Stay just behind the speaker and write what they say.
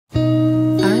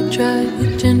try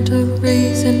with gentle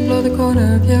reason, blow the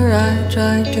corner of your eye.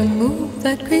 Try to move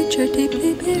that creature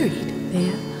deeply buried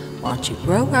there. Watch you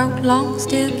grow out long,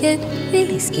 still get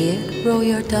really scared. Roll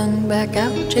your tongue back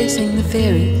out, chasing the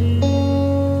fairies.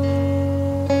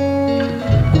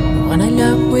 The one I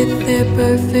love with their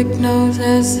perfect nose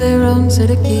has their own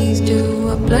set of keys to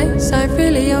a place I've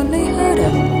really only heard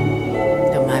of.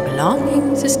 Though my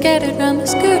belongings are scattered round the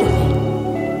skirt of it,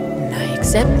 and I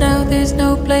accept now there's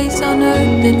no place on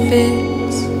earth that fits.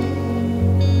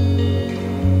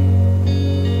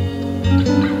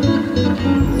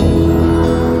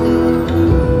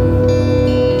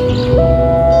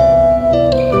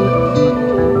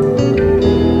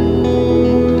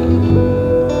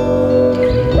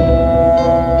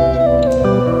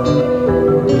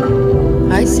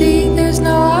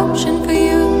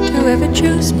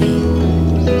 Choose me.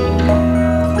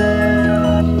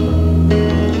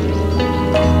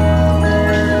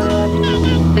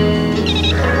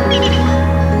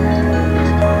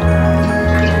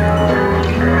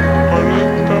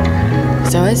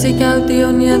 So I seek out the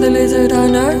only other lizard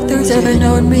on earth who's ever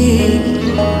known me.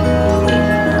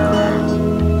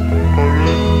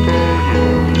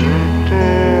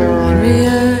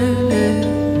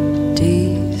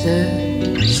 Reality's a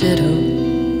settle.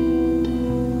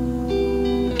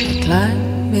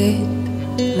 Climb it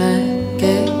like a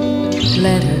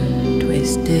ladder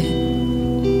twisted.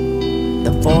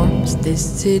 The forms this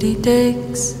city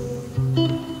takes.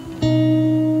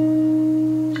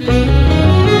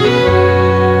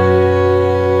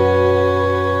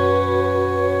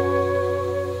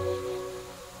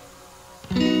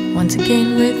 Once again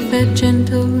with a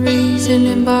gentle reason,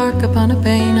 embark upon a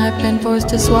pain I've been forced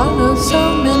to swallow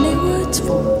so many words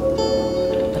for.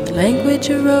 Language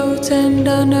erodes and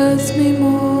unearths me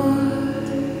more.